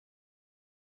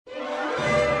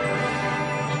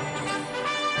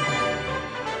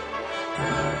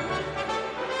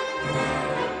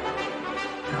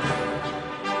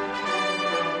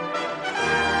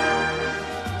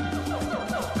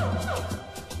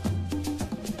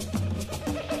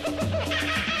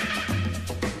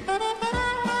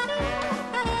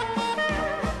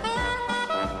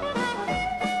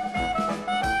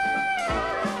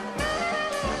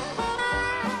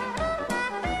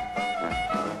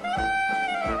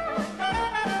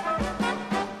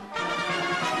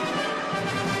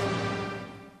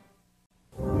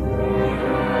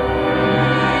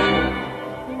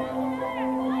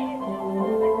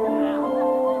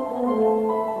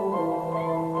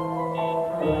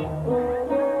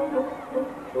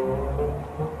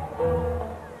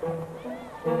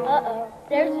Uh-oh,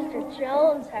 there's Mr.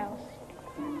 Jones' house.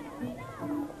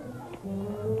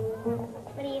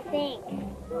 What do you think?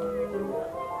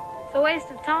 It's a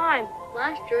waste of time.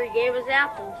 Last year he gave us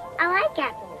apples. I like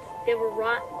apples. They were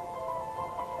rotten.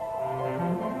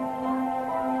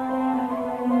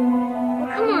 Well,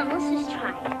 come on, let's just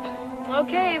try it.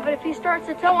 Okay, but if he starts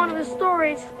to tell one of his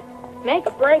stories, make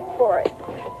a break for it.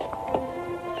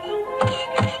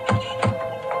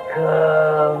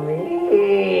 Come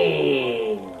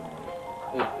in.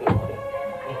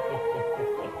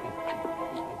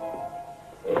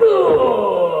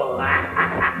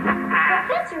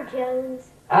 Professor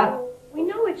Jones. Huh? We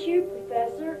know it's you,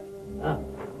 Professor. Huh?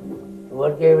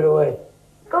 What gave it away?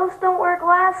 Ghosts don't wear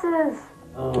glasses.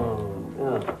 Oh.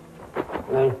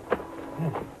 Well,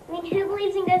 I mean, who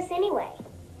believes in ghosts anyway?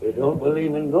 you don't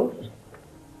believe in ghosts?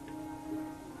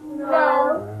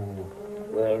 No.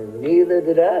 Well, neither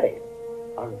did I.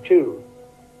 Until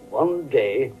one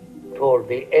day, toward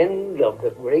the end of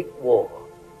the Great War.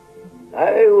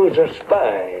 I was a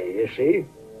spy, you see,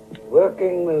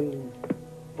 working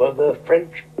for the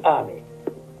French army.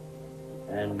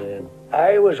 And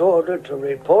I was ordered to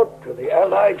report to the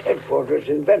Allied headquarters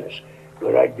in Venice,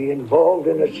 where I'd be involved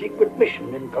in a secret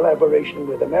mission in collaboration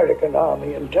with American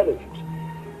Army intelligence.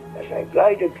 As I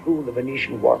glided through the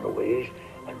Venetian waterways,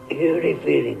 an eerie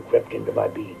feeling crept into my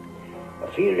being.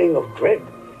 A feeling of dread,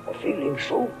 a feeling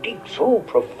so deep, so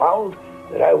profound,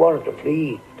 that I wanted to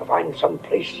flee, to find some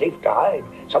place safe to hide,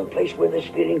 some place where this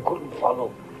feeling couldn't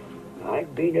follow.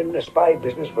 I'd been in the spy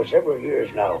business for several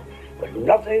years now, but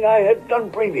nothing I had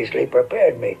done previously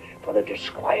prepared me for the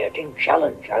disquieting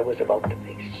challenge I was about to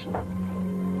face.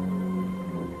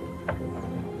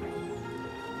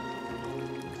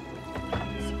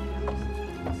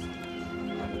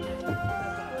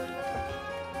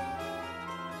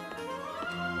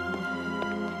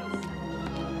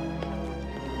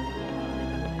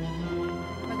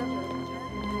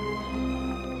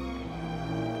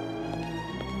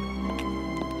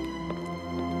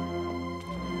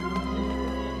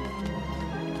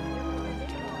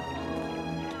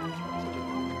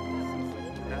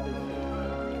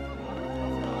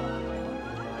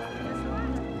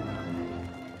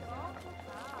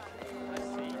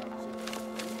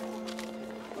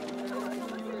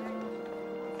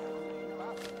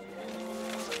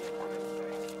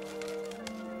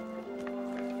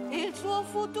 Il suo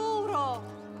futuro!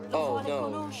 Lo vuole no.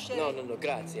 conoscere? No,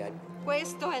 grazie.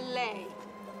 Questo è lei.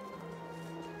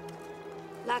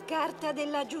 La carta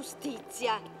della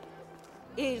giustizia.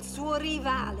 Il suo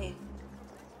rivale.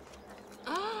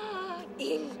 Ah,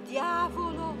 il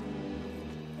diavolo.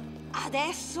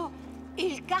 Adesso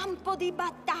il campo di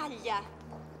battaglia.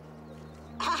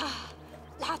 Ah,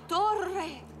 la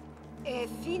torre. E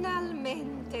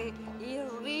finalmente il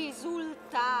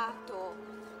risultato.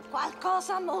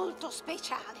 Qualcosa molto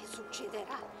speciale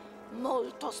succederà.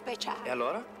 Molto speciale. E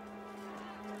allora?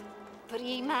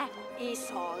 Prima i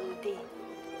soldi.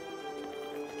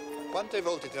 Quante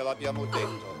volte te l'abbiamo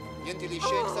detto? Niente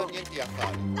licenza, niente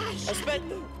affari.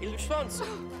 Aspetta, il responso.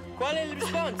 Qual è il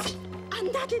responso?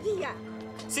 Andate via!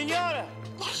 Signora!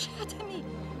 Lasciatemi!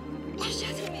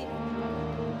 Lasciatemi!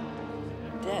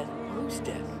 Death? Who's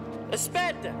death?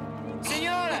 Aspetta!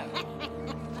 Signora!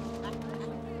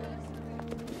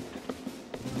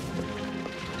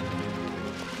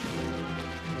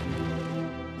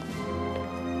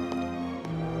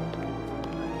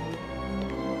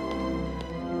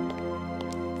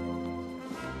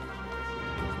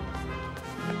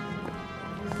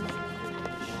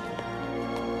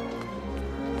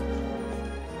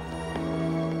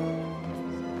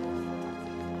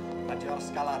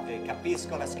 Scalate,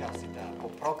 capisco la scarsità. Può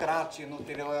procurarci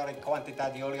un'ulteriore quantità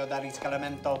di olio da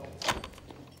riscalamento?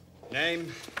 Name?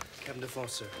 Captain Defoe,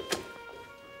 sir.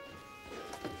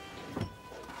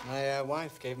 My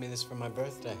wife gave me this for my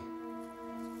birthday.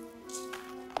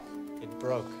 It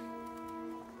broke.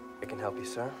 I can help you,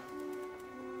 sir.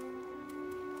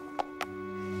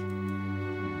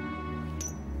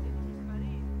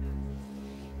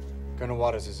 Colonel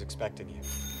Waters is expecting you.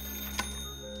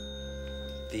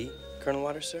 The Colonel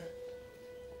Waters, sir?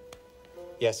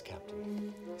 Yes,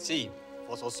 Captain. Sì,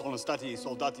 sono stati i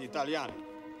soldati italiani.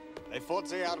 Le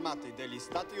forze armate degli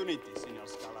Stati Uniti, signor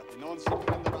Scalati, non si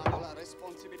prenderanno la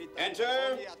responsabilità di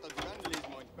ogni atto di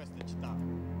vandalismo in questa città.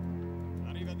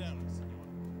 Arrivederci, signor.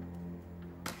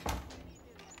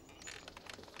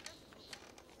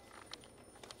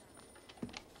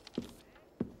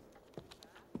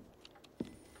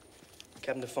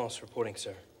 Captain Defoe reporting,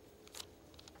 sir.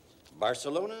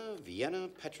 Barcelona, Vienna,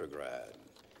 Petrograd.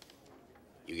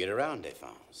 You get around,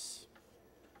 Défense.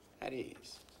 At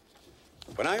ease.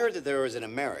 When I heard that there was an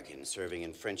American serving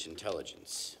in French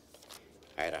intelligence,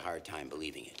 I had a hard time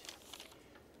believing it.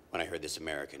 When I heard this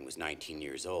American was 19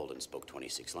 years old and spoke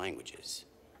 26 languages,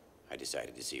 I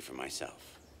decided to see for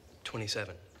myself.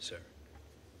 27, sir.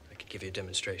 I could give you a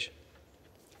demonstration.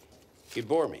 You'd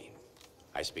bore me.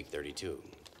 I speak 32.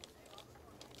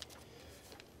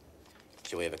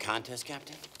 Shall we have a contest,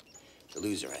 Captain? The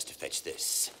loser has to fetch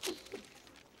this.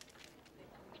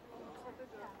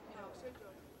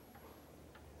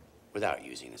 Without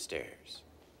using the stairs.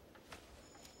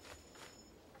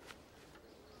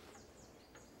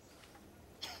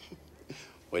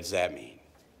 What's that mean?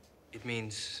 It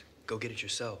means go get it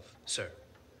yourself, sir,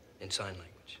 in sign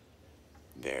language.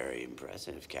 Very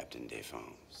impressive, Captain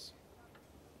Défense.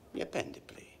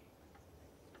 Appendibly.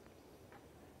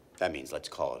 That means let's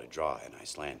call it a draw in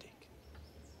Icelandic.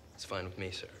 It's fine with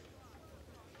me, sir.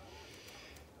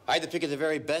 I had the pick of the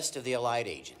very best of the Allied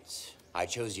agents. I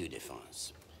chose you,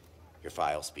 Défense. Your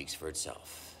file speaks for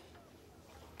itself.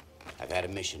 I've had a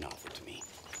mission offered to me.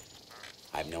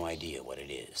 I have no idea what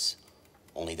it is,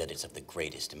 only that it's of the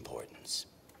greatest importance.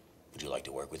 Would you like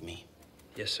to work with me?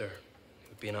 Yes, sir. It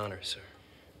would be an honor, sir.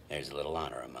 There's a little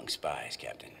honor among spies,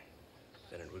 Captain.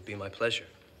 Then it would be my pleasure.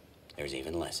 There's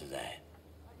even less of that.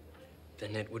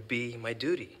 Then it would be my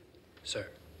duty, sir.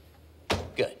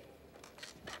 Good.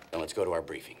 Then let's go to our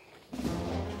briefing.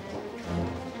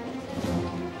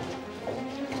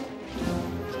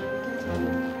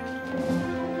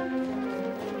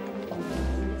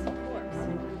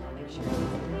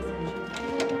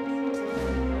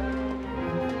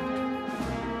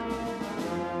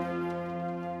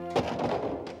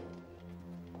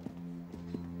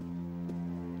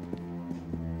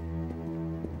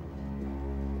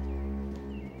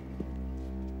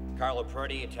 Carlo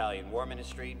Purdy, Italian War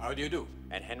Ministry. How do you do?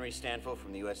 And Henry Stanfield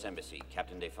from the U.S. Embassy,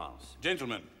 Captain Défense.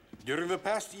 Gentlemen, during the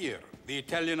past year, the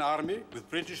Italian army, with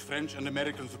British, French, and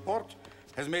American support,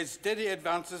 has made steady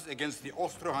advances against the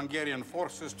Austro-Hungarian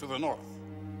forces to the north.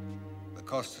 The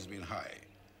cost has been high.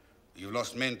 You've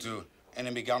lost men to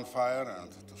enemy gunfire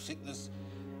and to sickness,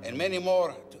 and many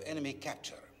more to enemy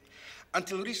capture.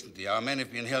 Until recently, our men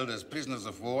have been held as prisoners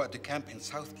of war at the camp in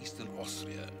southeastern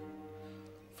Austria.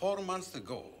 4 months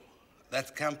ago,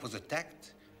 that camp was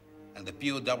attacked, and the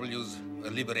POWs were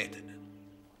liberated.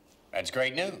 That's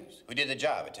great news. Who did the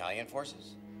job? Italian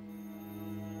forces?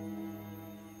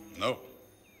 No.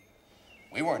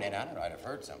 We weren't in on it. I'd have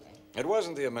heard something. It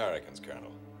wasn't the Americans,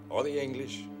 Colonel, or the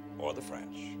English, or the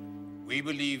French. We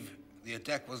believe the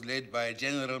attack was led by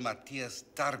General Matthias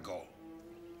Targo.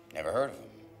 Never heard of him.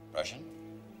 Russian?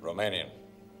 Romanian.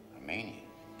 Romanian?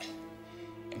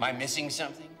 Am I missing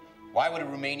something? Why would a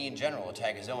Romanian general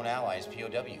attack his own allies' POW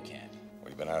camp?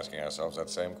 We've been asking ourselves that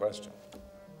same question.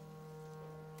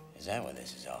 Is that what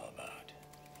this is all about?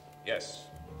 Yes.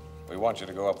 We want you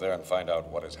to go up there and find out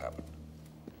what has happened.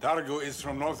 Targo is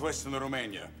from northwestern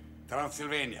Romania,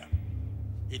 Transylvania.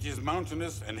 It is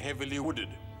mountainous and heavily wooded,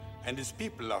 and its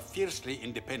people are fiercely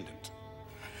independent.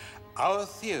 Our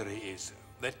theory is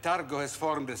that Targo has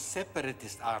formed a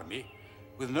separatist army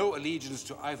with no allegiance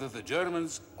to either the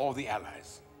Germans or the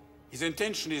Allies. His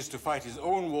intention is to fight his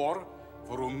own war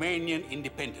for Romanian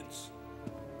independence.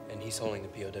 And he's holding the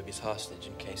POWs hostage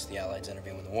in case the Allies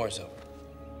intervene when the war's over.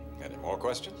 Any more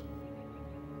questions?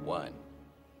 One.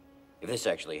 If this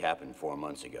actually happened 4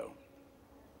 months ago,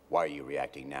 why are you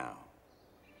reacting now?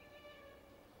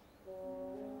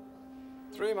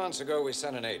 3 months ago, we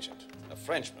sent an agent, a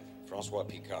Frenchman, Francois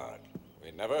Picard.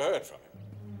 We'd never heard from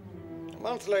him. A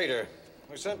month later,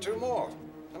 we sent 2 more,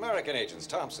 American agents,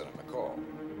 Thompson and McCall.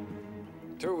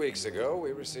 2 weeks ago,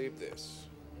 we received this.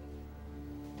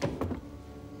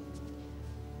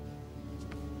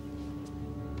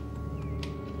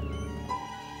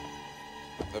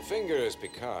 The finger is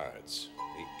Picard's,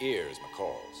 the ear is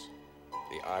McCall's,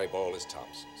 the eyeball is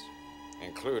Thompson's.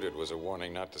 Included was a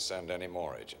warning not to send any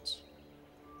more agents.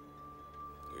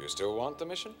 Do you still want the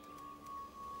mission?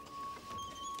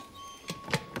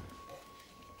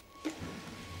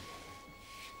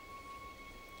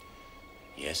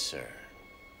 Yes, sir.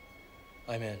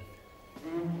 I'm in.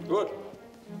 Good.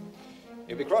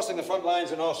 You'll be crossing the front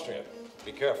lines in Austria.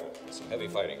 Be careful. There's some heavy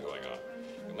fighting going on.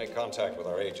 You'll make contact with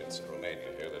our agents in Romania.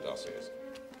 Here are the dossiers.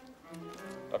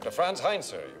 Dr. Franz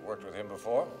Heinzer, you worked with him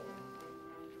before.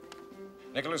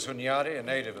 Nicholas Hunyadi, a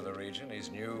native of the region. He's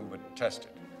new but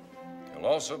tested. He'll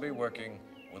also be working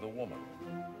with a woman,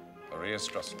 Maria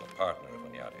Strussel, a partner of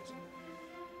Hunyadi's.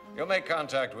 You'll make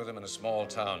contact with him in a small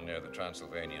town near the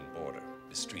Transylvanian border,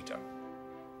 Bistrita.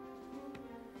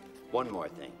 One more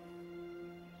thing.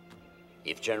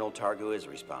 If General Targo is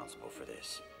responsible for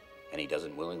this, and he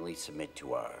doesn't willingly submit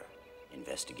to our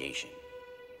investigation,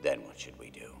 then what should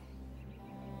we do?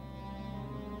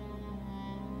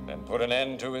 Then put an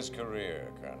end to his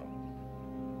career, Colonel.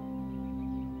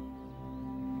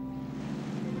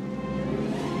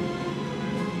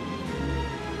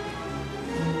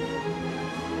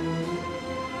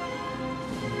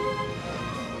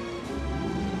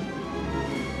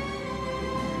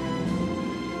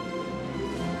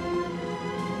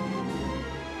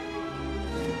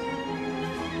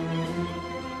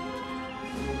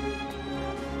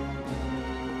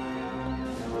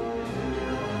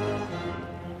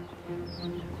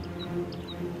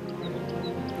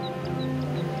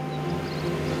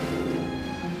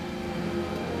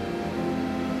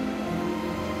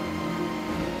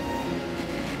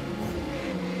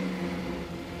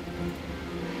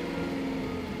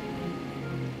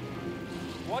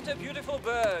 What a beautiful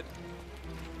bird.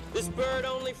 This bird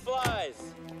only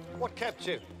flies. What kept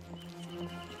you?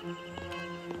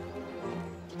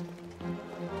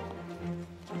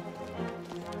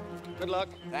 Good luck.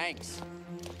 Thanks.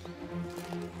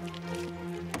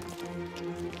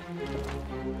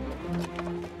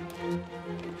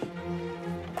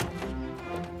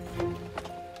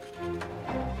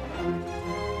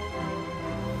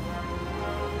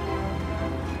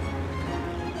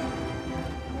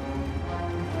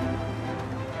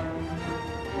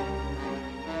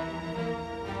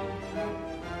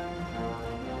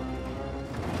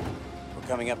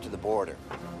 We're coming up to the border.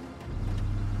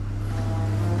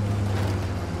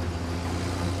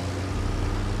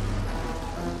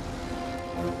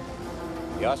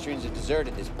 The Austrians have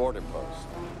deserted this border post.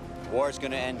 The war's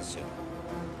gonna end soon.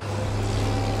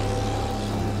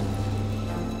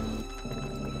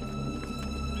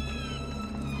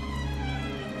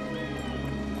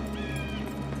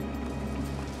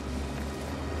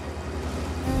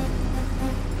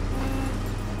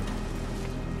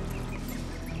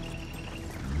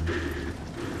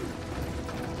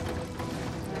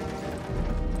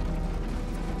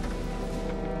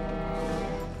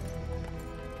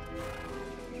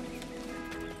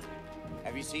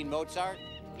 Have you seen Mozart?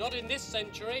 Not in this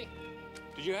century.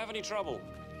 Did you have any trouble?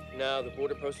 No, the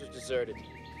border post was deserted.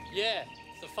 Yeah,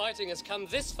 the fighting has come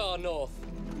this far north.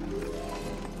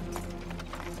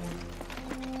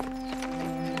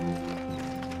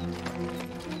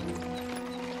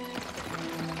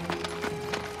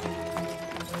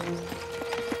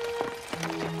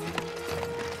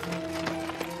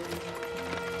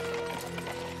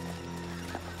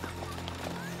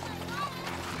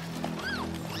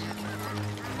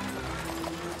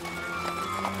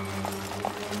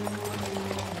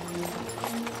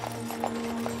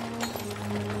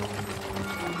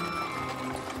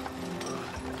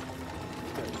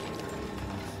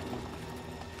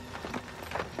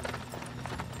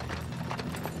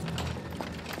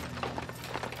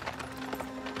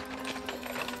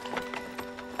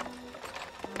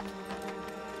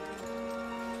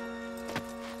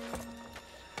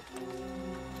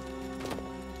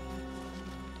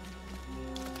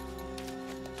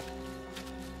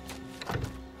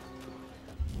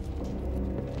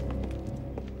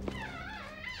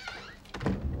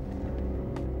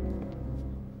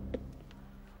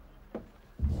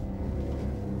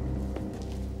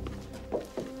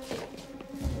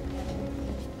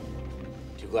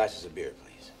 Glasses of beer,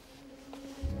 please.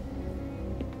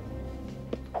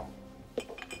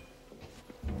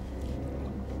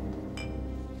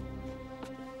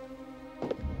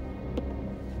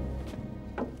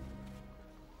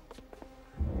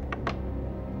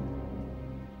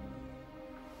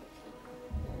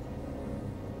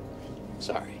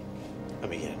 Sorry. Let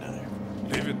me get another.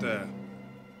 Leave it there.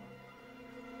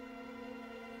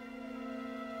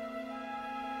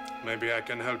 Maybe I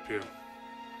can help you.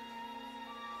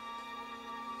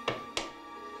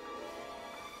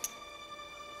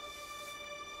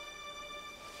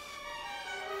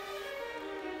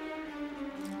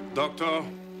 Doctor?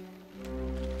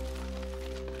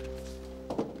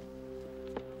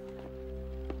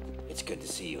 It's good to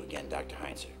see you again, Dr.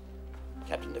 Heinzer.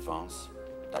 Captain Defense,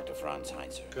 Dr. Franz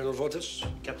Heinzer. Colonel Votis,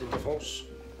 Captain Defense,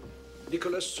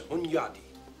 Nicholas Hunyadi.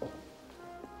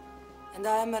 And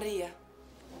I am Maria.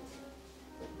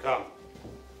 Come.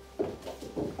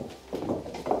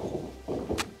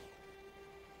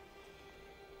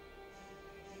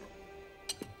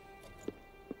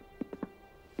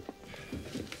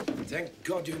 Thank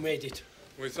God you made it.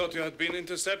 We thought you had been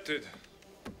intercepted.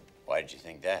 Why did you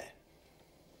think that?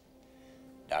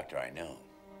 Doctor, I know.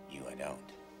 You, I don't.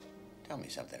 Tell me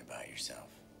something about yourself.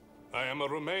 I am a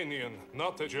Romanian,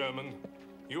 not a German.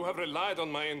 You have relied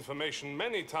on my information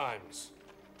many times.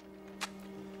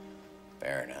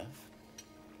 Fair enough.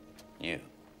 You,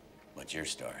 what's your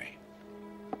story?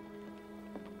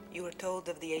 You were told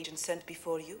of the agent sent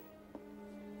before you?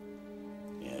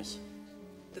 Yes?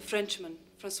 The Frenchman,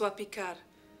 Francois Picard.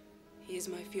 He is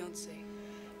my fiancé.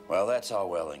 Well, that's all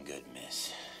well and good,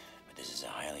 miss. But this is a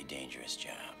highly dangerous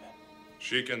job.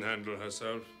 She can handle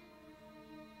herself.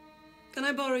 Can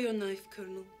I borrow your knife,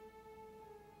 Colonel?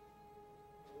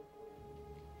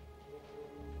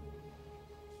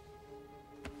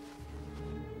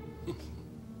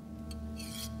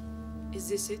 Is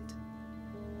this it?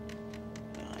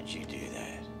 How'd you do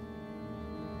that?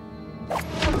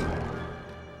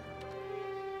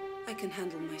 I can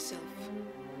handle myself.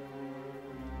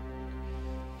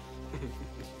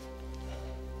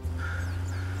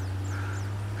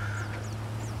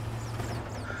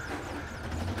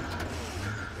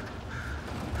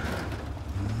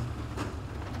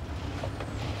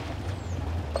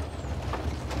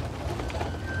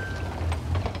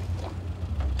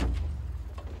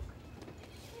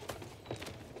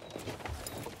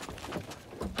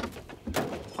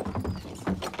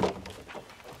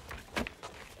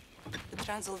 The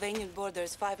Transylvanian border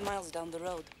is 5 miles down the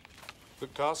road. The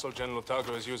castle General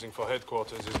Targo is using for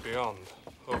headquarters is beyond,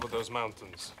 over those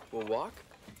mountains. We'll walk?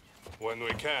 When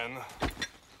we can.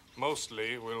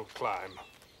 Mostly, we'll climb.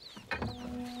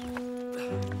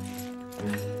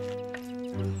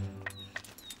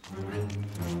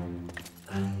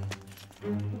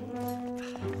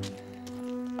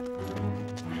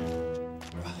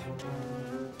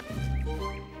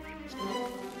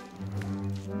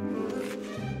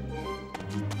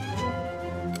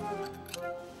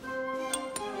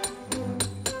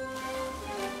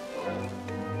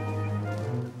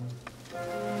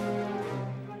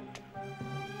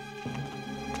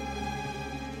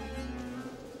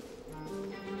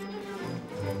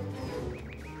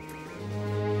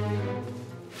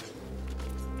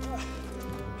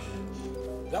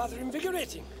 Rather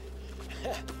invigorating.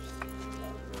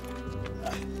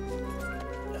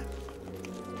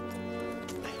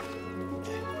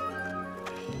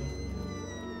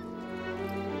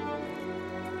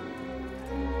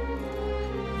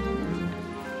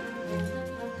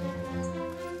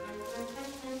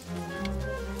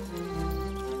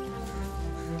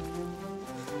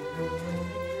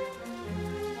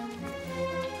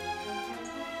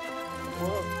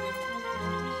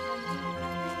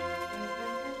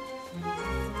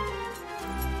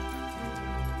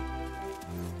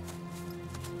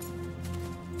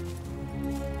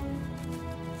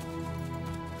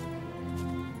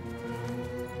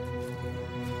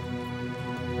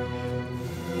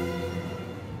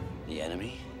 The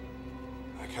enemy?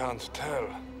 I can't tell.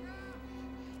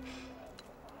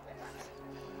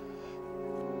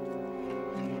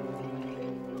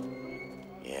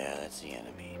 Yeah, that's the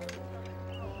enemy.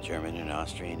 German and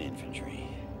Austrian infantry.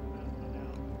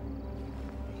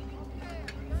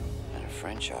 And a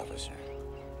French officer.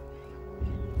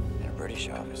 And a British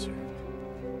officer.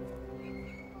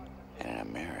 And an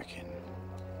American.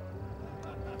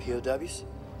 POWs?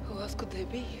 Who else could they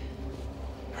be?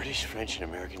 British, French, and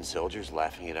American soldiers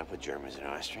laughing it up with Germans and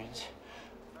Austrians?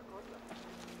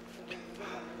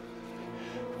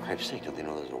 For Christ's sake, don't they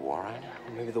know there's a war on?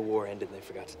 Or maybe the war ended and they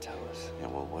forgot to tell us. Yeah,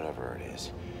 well, whatever it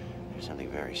is, there's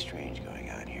something very strange going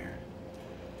on here.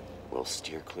 We'll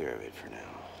steer clear of it for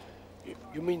now.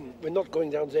 You mean we're not going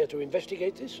down there to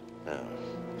investigate this? No.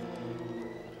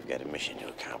 We've got a mission to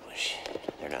accomplish.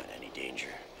 They're not in any danger.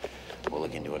 We'll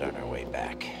look into it on our way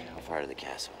back. How far to the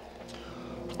castle?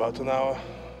 About an hour,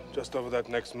 just over that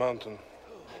next mountain.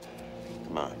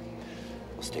 Come on.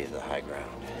 We'll stay to the high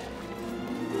ground.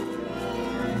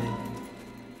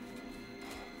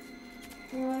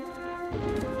 Come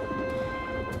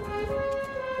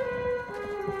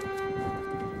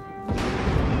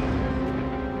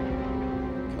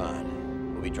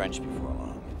on. We'll be drenched before long.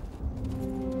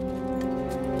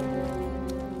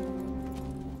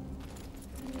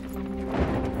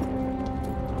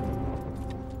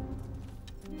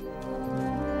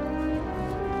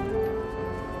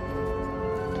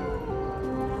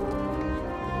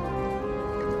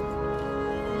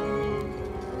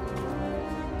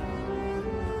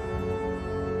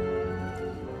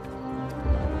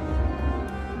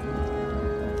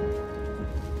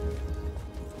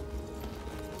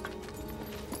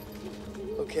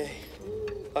 Okay,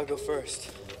 I'll go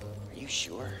first. Are you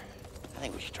sure? I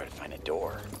think we should try to find a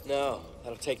door. No,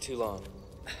 that'll take too long.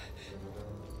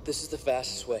 This is the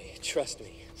fastest way, trust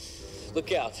me.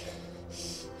 Look out.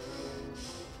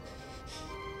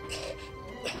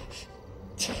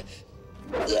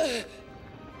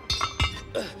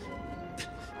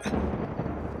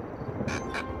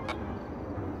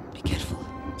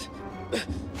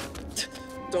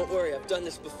 Don't worry, I've done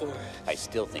this before. I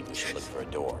still think we should look for a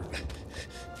door.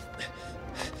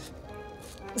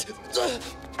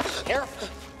 Careful!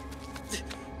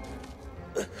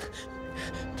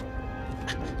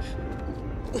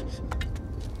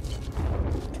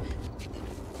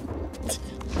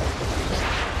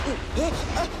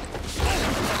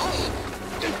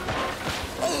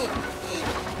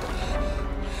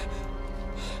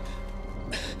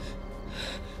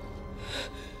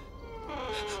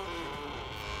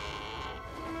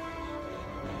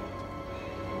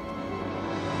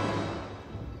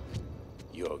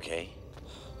 You okay?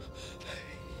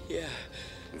 Yeah.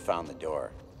 We found the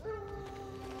door.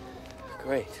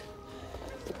 Great.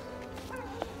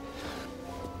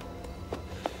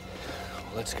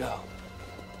 Let's go.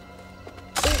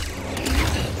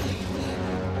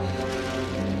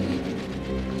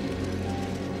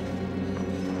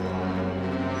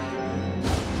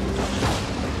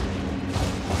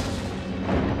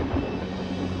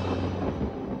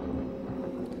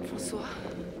 Francois?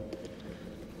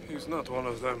 He's not one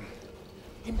of them.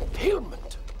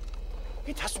 Impalement?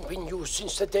 It hasn't been used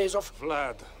since the days of...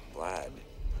 Vlad. Vlad?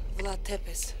 Vlad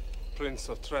Tepes. Prince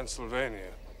of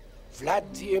Transylvania. Vlad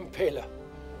the Impaler.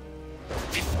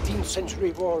 15th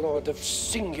century warlord of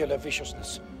singular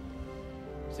viciousness.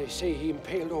 They say he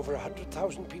impaled over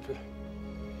 100,000 people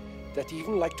that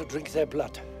even liked to drink their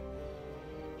blood.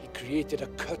 He created a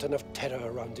curtain of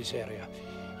terror around this area.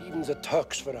 Even the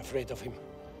Turks were afraid of him.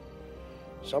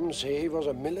 Some say he was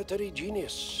a military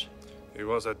genius. He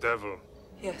was a devil.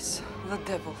 Yes, the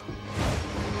devil.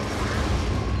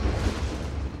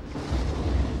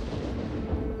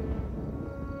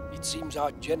 It seems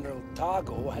our General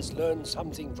Targo has learned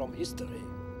something from history.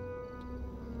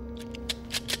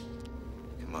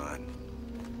 Come on.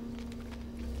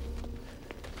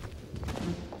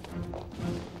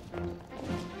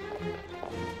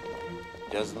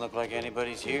 Doesn't look like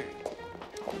anybody's here.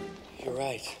 You're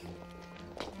right.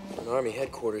 An army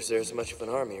headquarters, there isn't much of an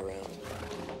army around.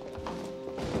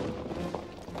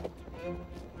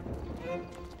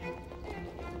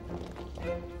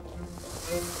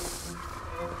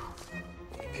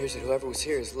 It appears that whoever was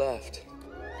here has left.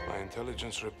 My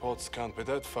intelligence reports can't be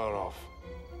that far off.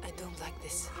 I don't like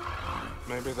this.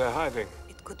 Maybe they're hiding.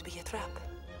 It could be a trap.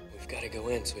 We've got to go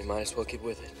in, so we might as well get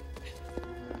with it.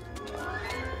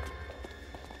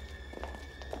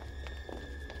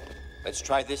 Let's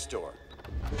try this door.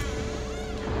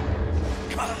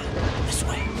 Come on, this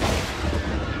way.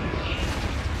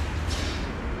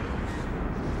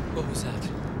 What was that?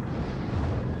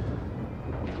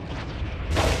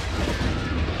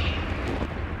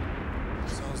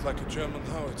 Sounds like a German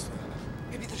howitzer.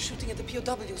 Maybe they're shooting at the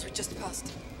POWs we just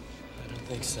passed. I don't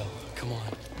think so. Come on.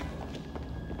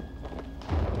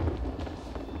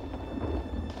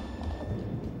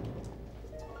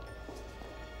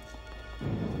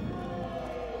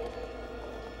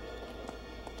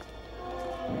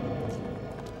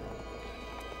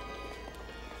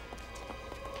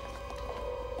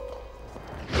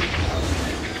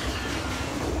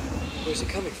 Where's it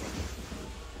coming from?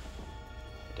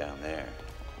 Down there.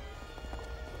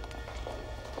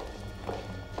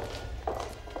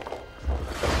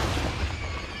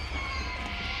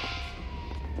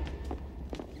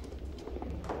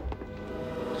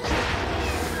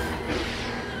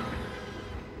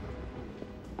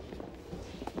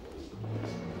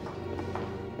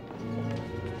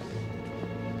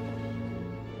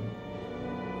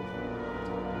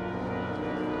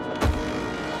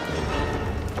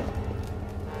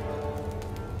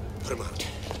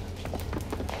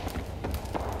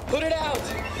 Put it out!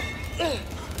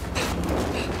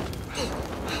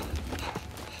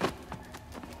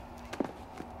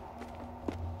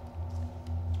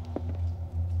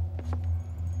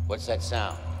 What's that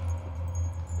sound?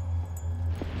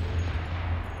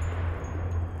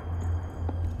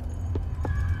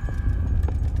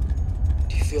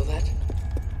 Do you feel that?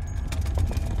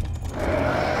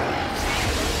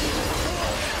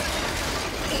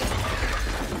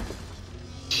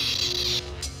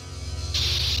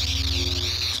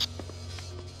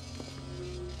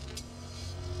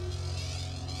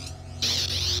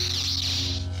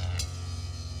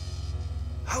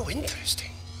 How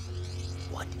interesting.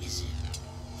 What is it?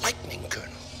 Lightning,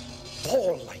 Colonel.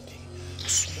 Ball lightning. A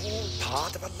small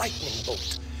part of a lightning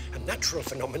bolt. A natural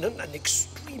phenomenon and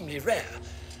extremely rare.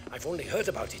 I've only heard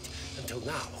about it until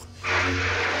now.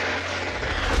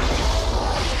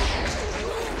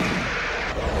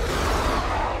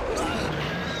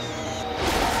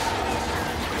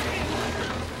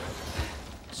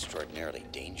 Extraordinarily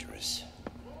dangerous.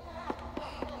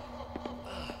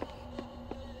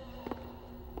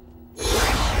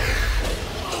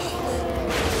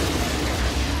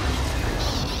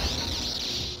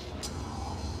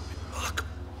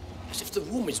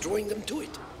 is drawing them to it.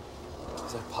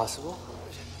 Is that possible?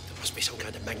 There must be some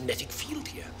kind of magnetic field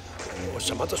here, or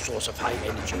some other source of high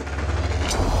energy.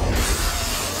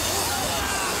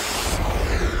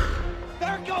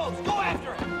 There it goes! Go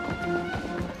after it!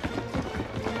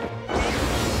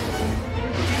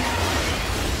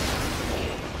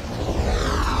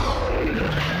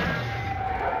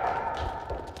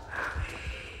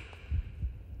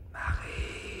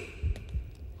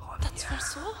 That's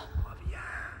Francois.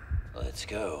 Let's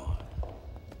go.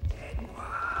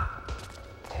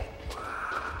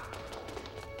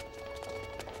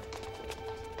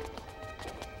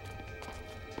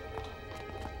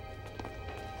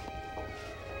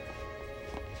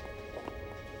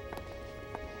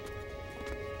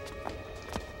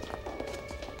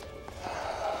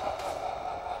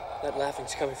 That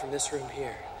laughing's coming from this room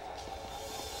here.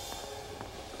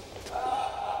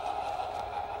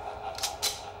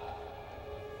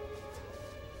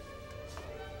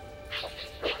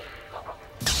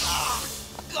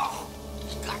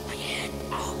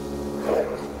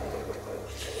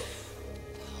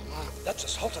 That's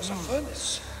as hot as a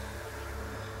furnace.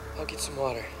 I'll get some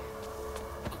water.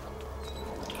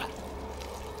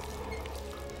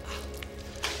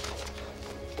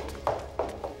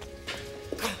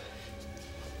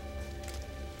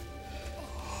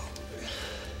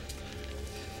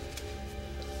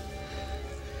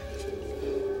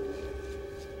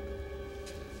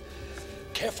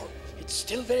 Careful, it's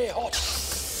still very hot.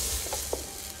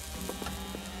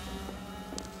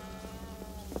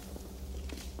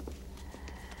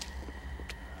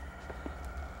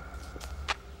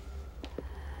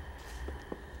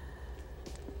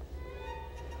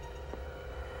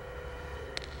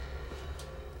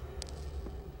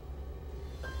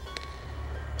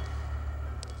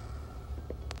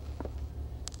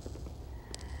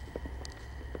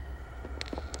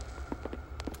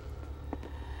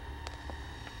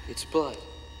 It's blood.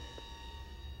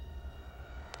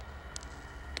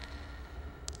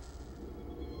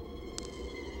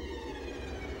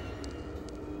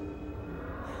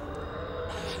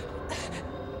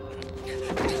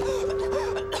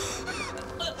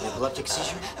 An epileptic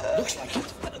seizure? Looks like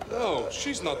it. No,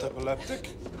 she's not epileptic.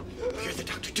 Hear the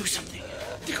doctor, do something.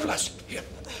 Nicholas, here.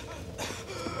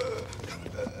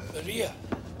 Maria.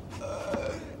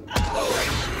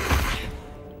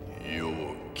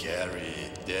 You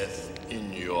carry death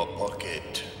in your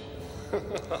pocket.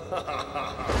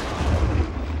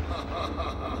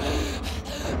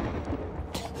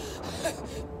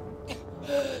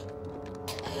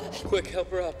 Quick,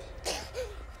 help her up.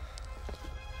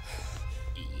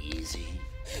 Easy.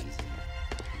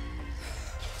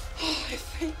 Oh, I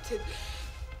fainted.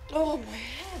 Oh, my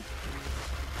head.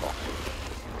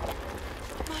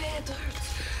 My head hurts.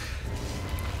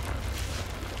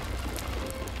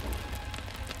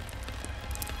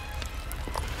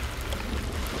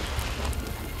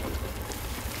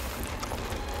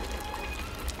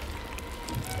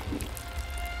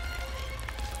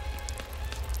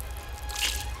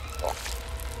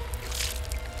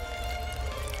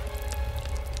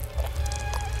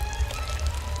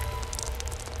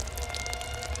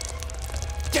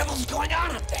 Devil's going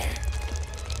on up there?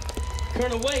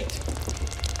 Colonel, wait!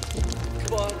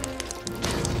 Come on.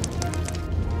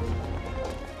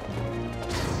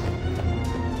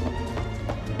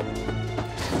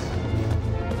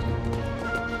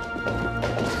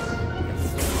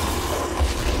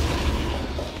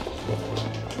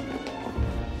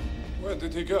 Where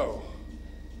did he go?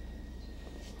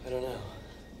 I don't know.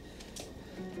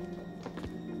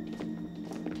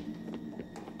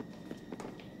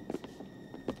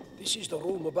 This is the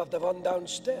room above the one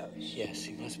downstairs. Yes,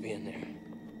 he must be in there.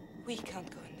 We can't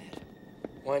go in there.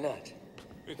 Why not?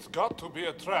 It's got to be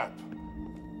a trap.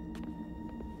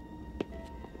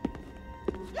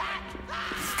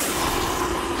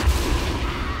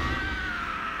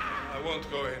 I won't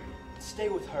go in. Stay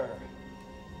with her.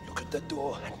 Look at the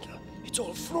door handle. It's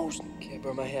all frozen. Can't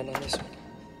burn my hand on this one.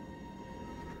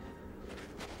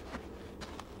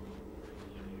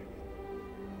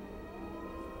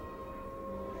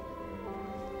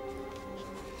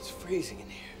 It's freezing in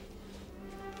here.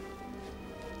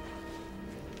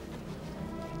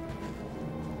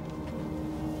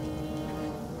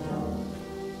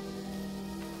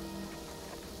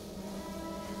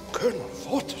 Colonel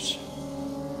Fortis.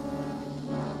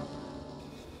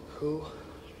 Who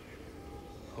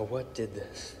or what did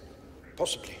this?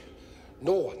 Possibly.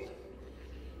 No one.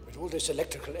 With all this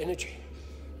electrical energy.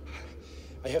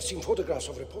 I have seen photographs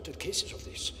of reported cases of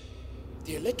this.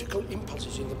 The electrical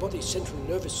impulses in the body's central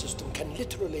nervous system can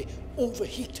literally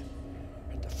overheat,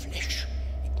 and the flesh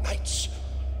ignites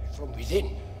from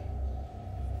within.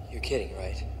 You're kidding,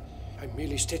 right? I'm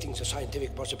merely stating the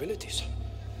scientific possibilities.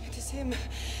 It is him.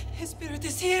 His spirit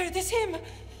is here. It is him.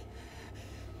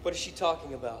 What is she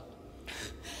talking about?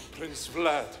 Prince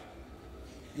Vlad.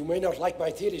 You may not like my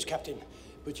theories, Captain,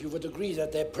 but you would agree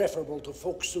that they're preferable to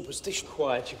folk superstition.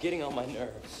 Quiet, you're getting on my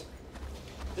nerves.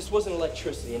 This wasn't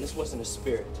electricity, and this wasn't a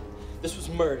spirit. This was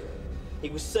murder. He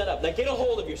was set up. Now get a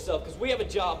hold of yourself, because we have a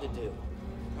job to do.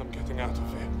 I'm getting out of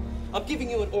here. I'm giving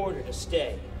you an order to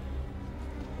stay.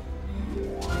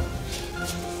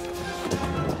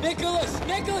 Nicholas!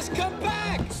 Nicholas, come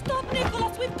back! Stop,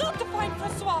 Nicholas! We've got to find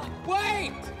Francois!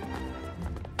 Wait!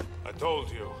 I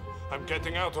told you, I'm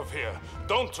getting out of here.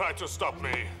 Don't try to stop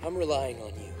me. I'm relying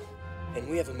on you, and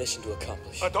we have a mission to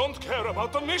accomplish. I don't care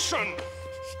about the mission!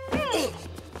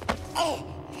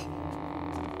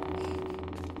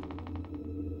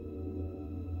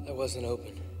 That wasn't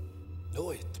open.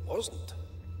 No, it wasn't.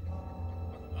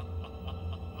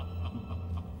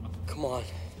 Come on.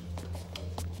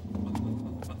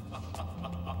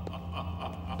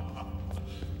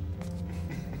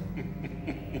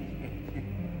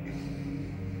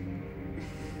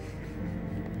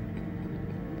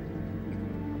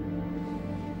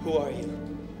 Who are you?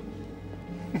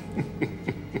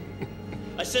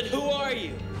 I said, who are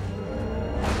you?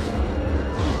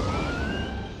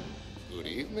 Good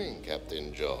evening,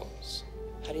 Captain Jones.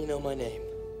 How do you know my name?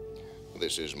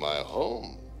 This is my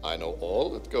home. I know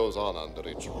all that goes on under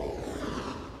its roof.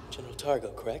 General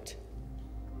Targo, correct?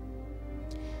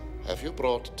 Have you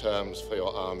brought terms for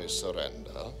your army's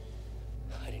surrender?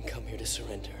 I didn't come here to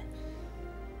surrender.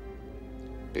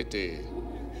 Pity.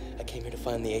 I came here to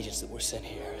find the agents that were sent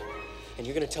here. And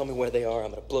you're gonna tell me where they are. I'm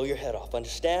gonna blow your head off,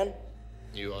 understand?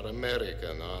 You are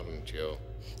American, aren't you?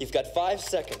 You've got 5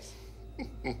 seconds.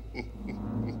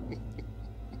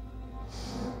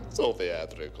 So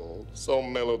theatrical, so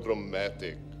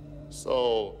melodramatic,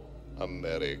 so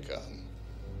American.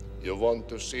 You want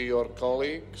to see your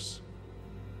colleagues?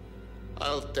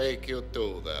 I'll take you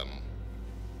to them.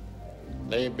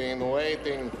 They've been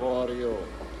waiting for you.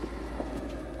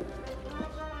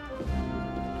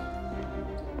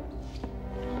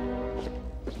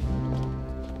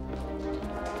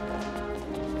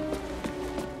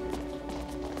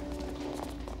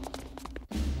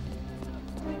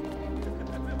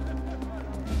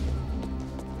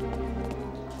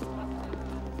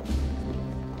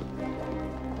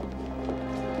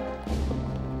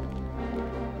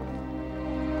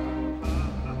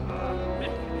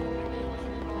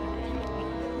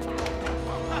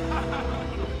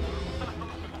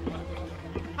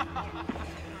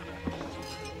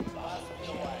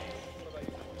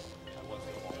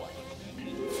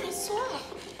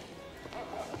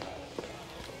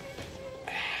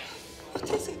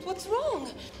 What's wrong?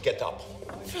 Get up.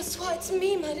 Francois, it's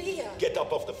me, Maria. Get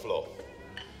up off the floor.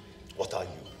 What are you,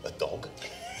 a dog?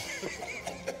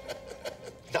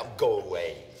 Now go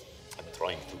away. I'm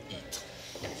trying to eat.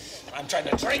 I'm trying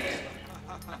to drink.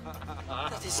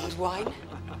 That isn't wine.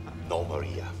 No,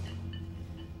 Maria.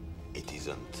 It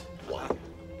isn't wine.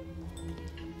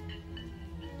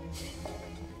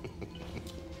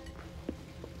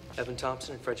 Evan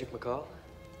Thompson and Frederick McCall?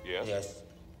 Yes? Yes.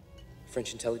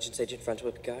 French intelligence agent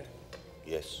Francois Picard?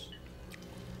 Yes.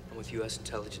 I'm with U.S.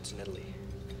 intelligence in Italy.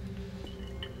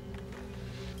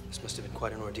 This must have been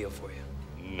quite an ordeal for you.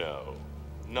 No,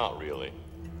 not really.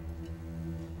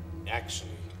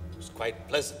 Actually, it was quite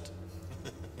pleasant.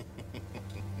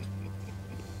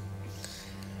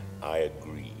 I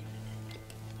agree.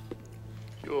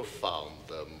 You found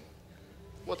them.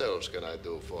 What else can I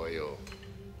do for you?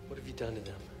 What have you done to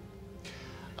them?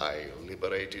 I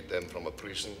liberated them from a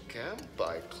prison camp.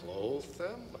 I clothed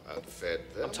them and fed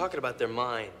them. I'm talking about their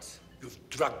minds. You've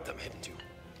drugged them, haven't you?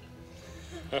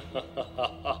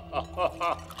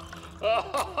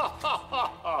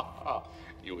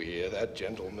 You hear that,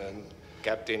 gentlemen?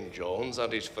 Captain Jones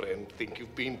and his friend think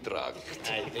you've been drugged.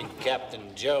 I think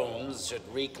Captain Jones should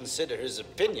reconsider his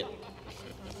opinion.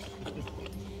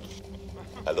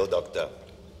 Hello, Doctor.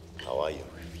 How are you?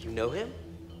 You know him?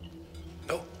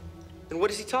 No. Then what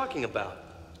is he talking about?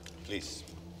 Please,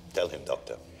 tell him,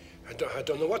 Doctor. I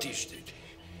don't know what he's did.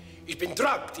 He's been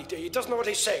drugged. He doesn't know what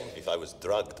he's saying. If I was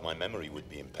drugged, my memory would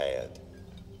be impaired.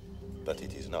 But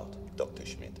it is not, Dr.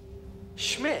 Schmidt.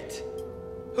 Schmidt?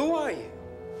 Who are you?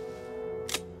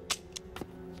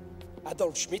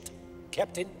 Adolf Schmidt,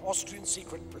 Captain, Austrian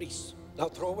Secret Police. Now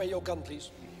throw away your gun,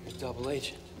 please. You're a double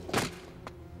agent.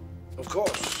 Of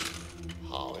course.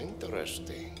 How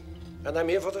interesting. And I'm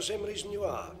here for the same reason you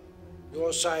are.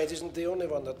 Your side isn't the only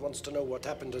one that wants to know what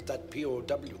happened at that POW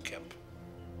camp.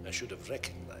 I should have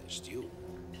recognized you.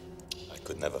 I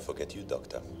could never forget you,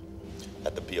 Doctor.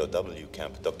 At the POW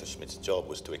camp, Dr. Schmidt's job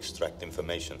was to extract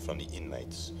information from the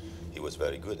inmates. He was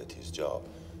very good at his job.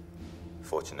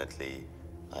 Fortunately,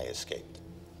 I escaped.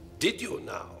 Did you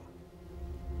now?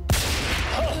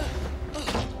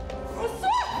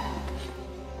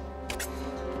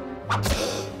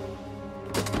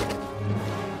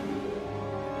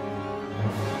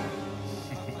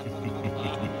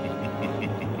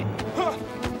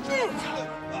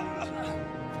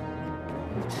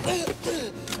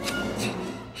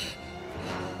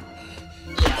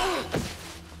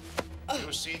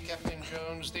 You see, Captain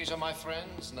Jones, these are my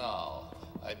friends now.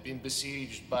 I've been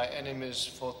besieged by enemies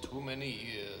for too many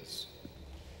years.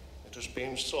 It has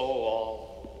been so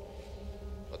long.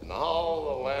 But now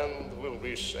the land will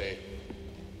be safe.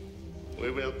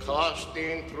 We will cast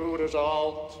the intruders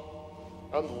out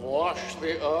and wash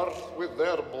the earth with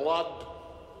their blood.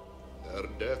 Their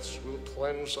deaths will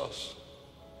cleanse us.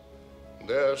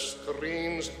 Their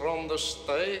screams from the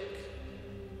stake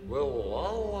will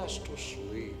lull us to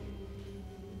sleep.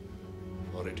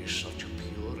 For it is such a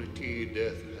purity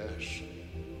death has,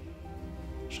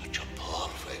 such a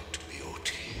perfect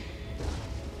beauty.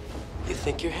 You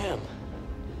think you're him?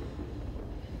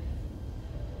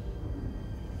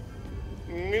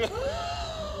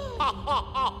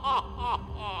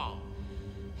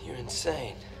 You're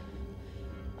insane.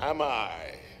 Am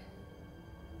I?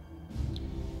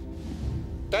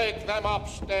 Take them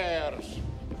upstairs.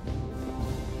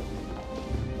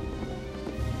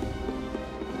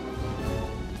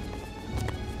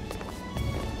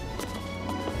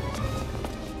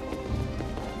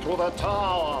 To the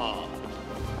tower.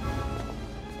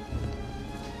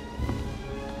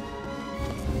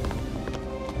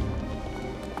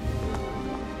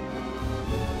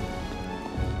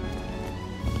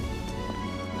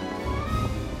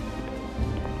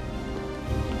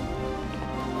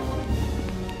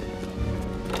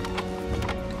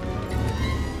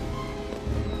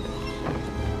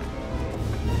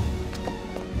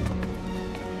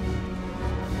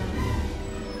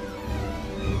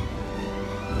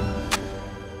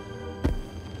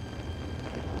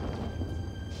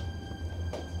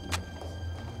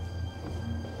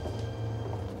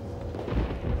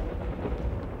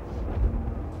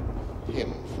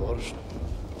 Him first.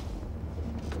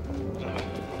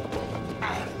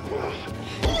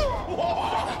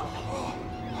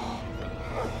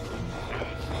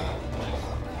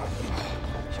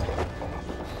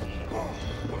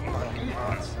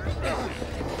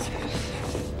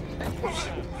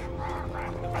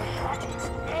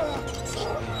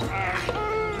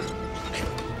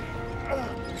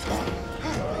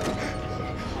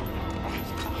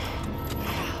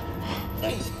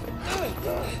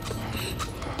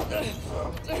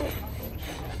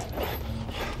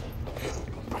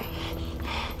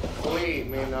 Leave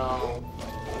me now.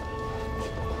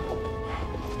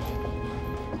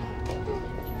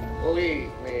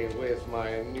 Leave me with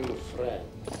my new friend.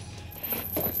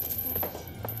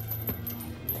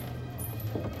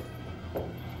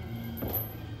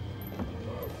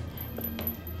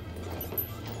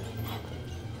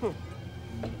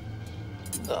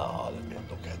 No, let me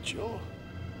look at you.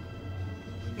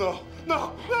 No,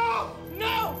 no, no!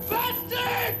 No,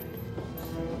 bastard!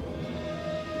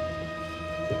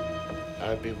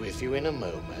 I'll be with you in a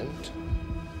moment.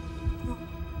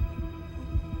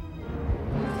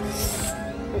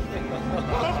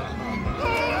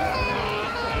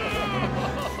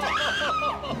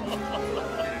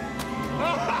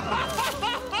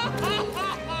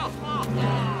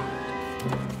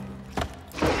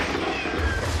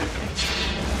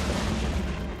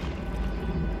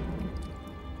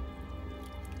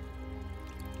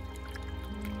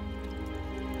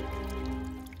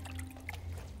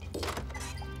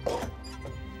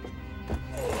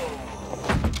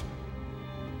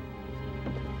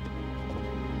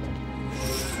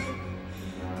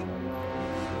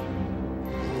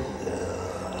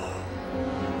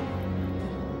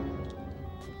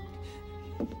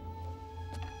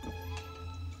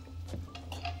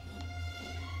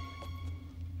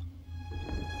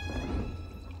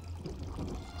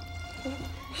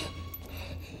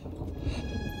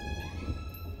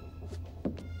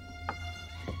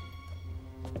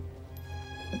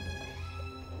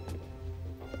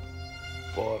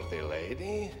 For the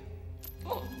lady,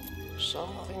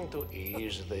 something to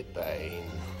ease the pain.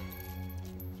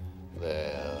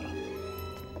 There,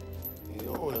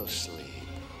 you will sleep.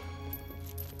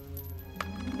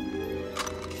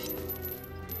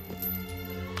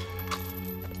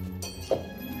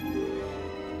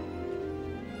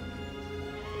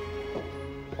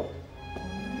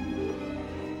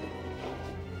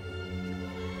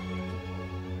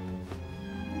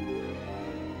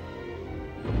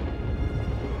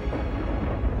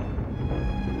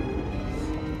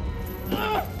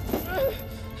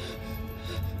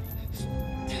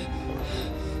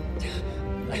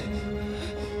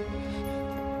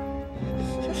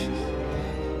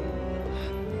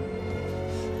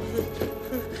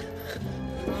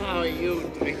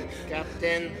 Quick,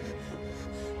 Captain.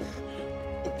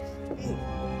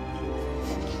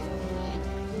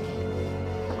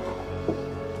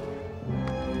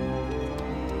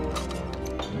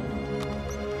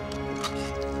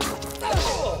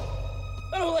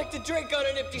 I don't like to drink on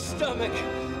an empty stomach.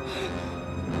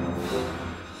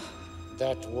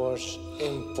 That was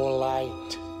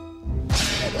impolite.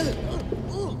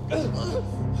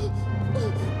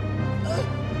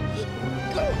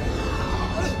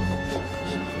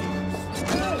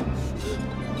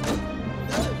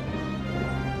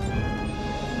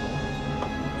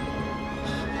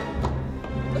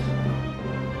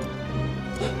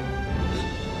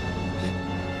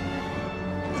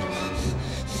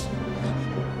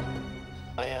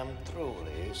 I am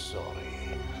truly sorry.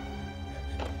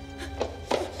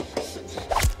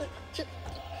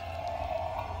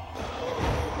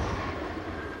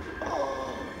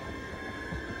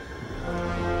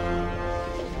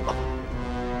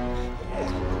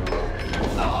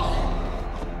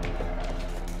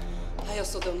 I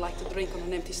also don't like to drink on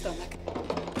an empty stomach.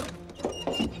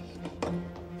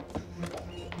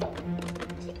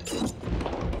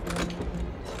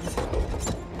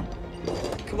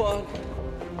 Come on.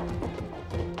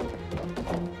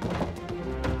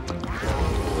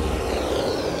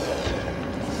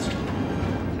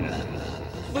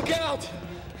 Look out!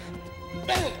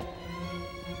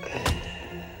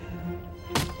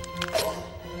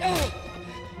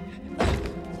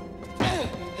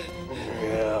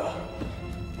 Yeah.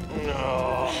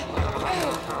 No.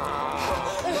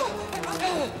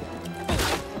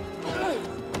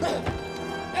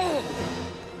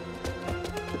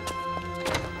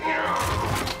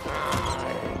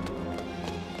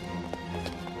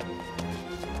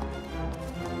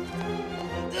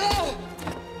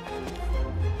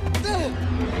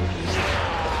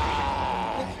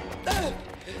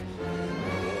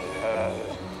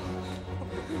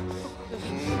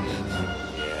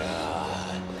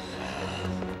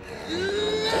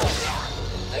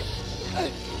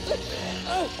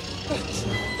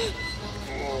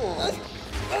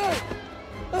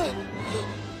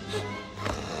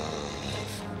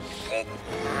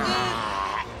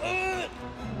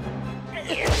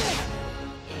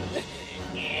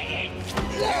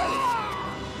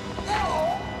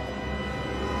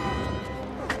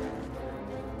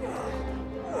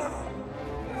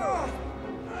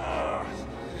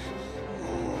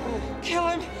 Kill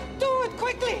him! Do it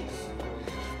quickly!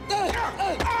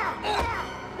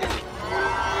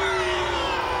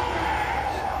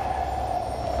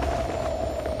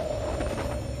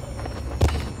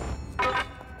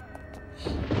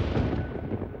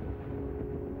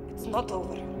 It's not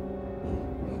over.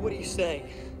 What are you saying?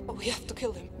 We have to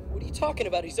kill him. What are you talking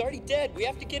about? He's already dead. We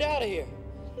have to get out of here.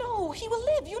 No, he will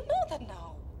live. You know that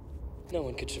now. No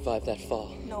one could survive that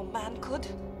fall. No man could.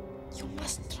 You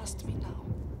must trust me now.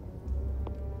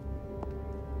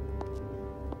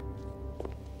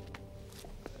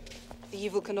 The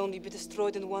evil can only be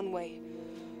destroyed in one way.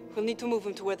 We'll need to move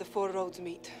him to where the four roads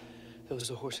meet. There was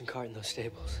a horse and cart in those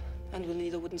stables. And we'll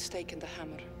need a wooden stake and a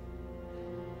hammer.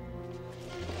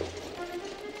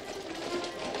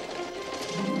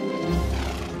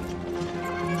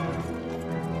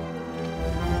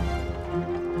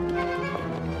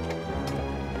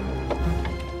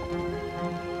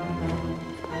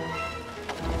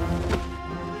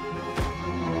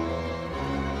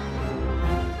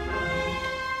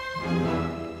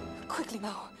 Quickly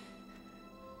now.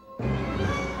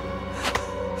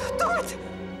 Do it!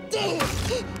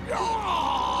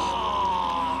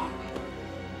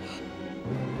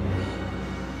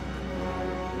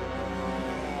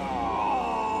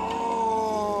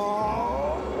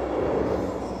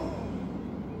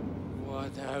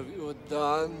 What have you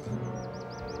done?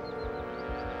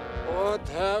 What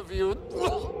have you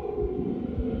done?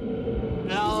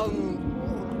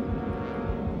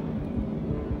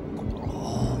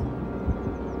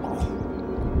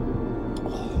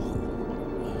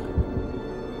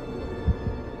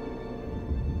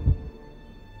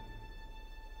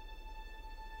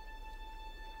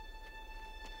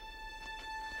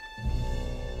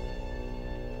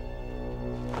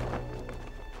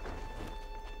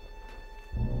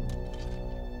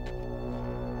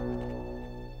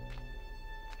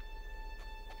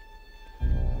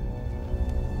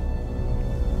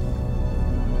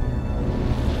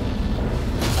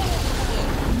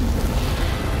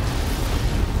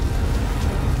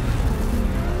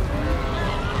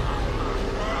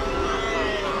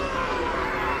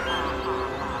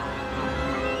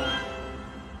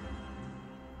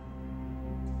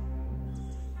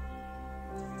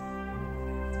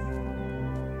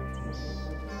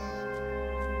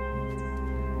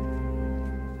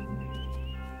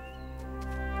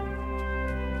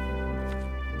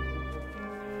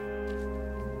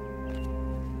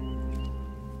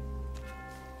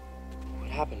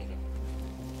 happened to them?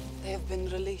 They have been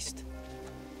released.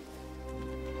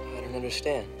 I don't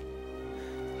understand.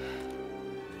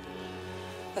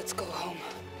 Let's go home.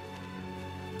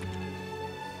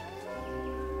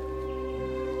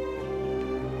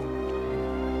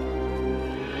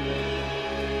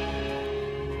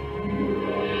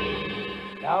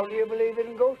 Now do you believe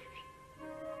in ghosts?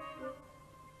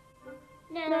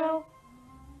 No.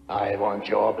 I want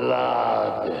your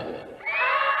blood.